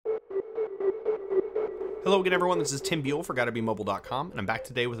Hello again everyone, this is Tim Buell for GottaBeMobile.com, and I'm back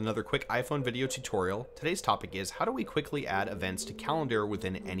today with another quick iPhone video tutorial. Today's topic is how do we quickly add events to calendar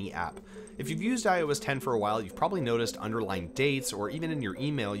within any app. If you've used iOS 10 for a while, you've probably noticed underlying dates, or even in your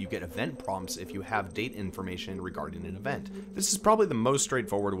email you get event prompts if you have date information regarding an event. This is probably the most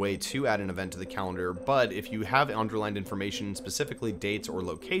straightforward way to add an event to the calendar, but if you have underlined information, specifically dates or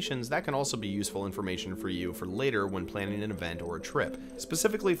locations, that can also be useful information for you for later when planning an event or a trip.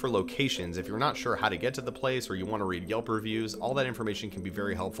 Specifically for locations, if you're not sure how to get to the place or you want to read Yelp reviews, all that information can be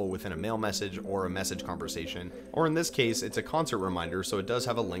very helpful within a mail message or a message conversation, or in this case it's a concert reminder, so it does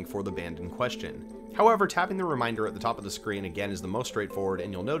have a link for the band in question. However, tapping the reminder at the top of the screen again is the most straightforward,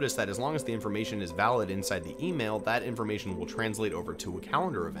 and you'll notice that as long as the information is valid inside the email, that information will translate over to a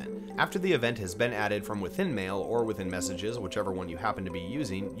calendar event. After the event has been added from within Mail or within Messages, whichever one you happen to be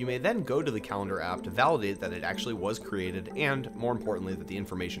using, you may then go to the calendar app to validate that it actually was created and, more importantly, that the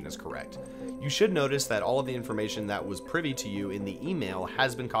information is correct. You should notice that all of the information that was privy to you in the email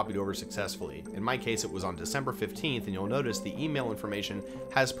has been copied over successfully. In my case, it was on December 15th, and you'll notice the email information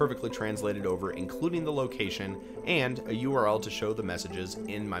has perfectly translated over, including the location and a URL to show the messages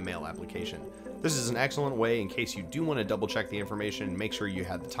in my mail application. This is an excellent way in case you do want to double check the information and make sure you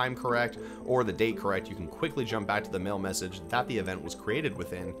had the time correct or the date correct. You can quickly jump back to the mail message that the event was created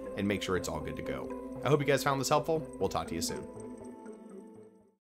within and make sure it's all good to go. I hope you guys found this helpful. We'll talk to you soon.